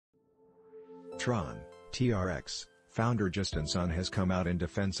Tron, TRX, founder Justin Sun has come out in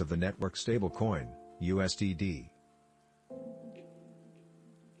defense of the network stablecoin, USDD.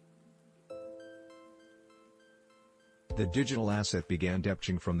 The digital asset began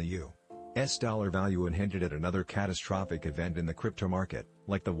depching from the U.S. dollar value and hinted at another catastrophic event in the crypto market,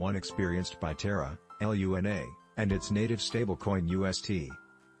 like the one experienced by Terra, LUNA, and its native stablecoin UST.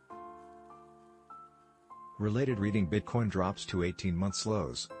 Related reading: Bitcoin drops to 18-month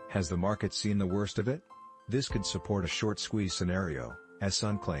lows. Has the market seen the worst of it? This could support a short squeeze scenario, as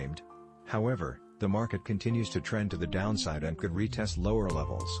Sun claimed. However, the market continues to trend to the downside and could retest lower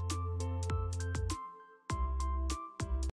levels.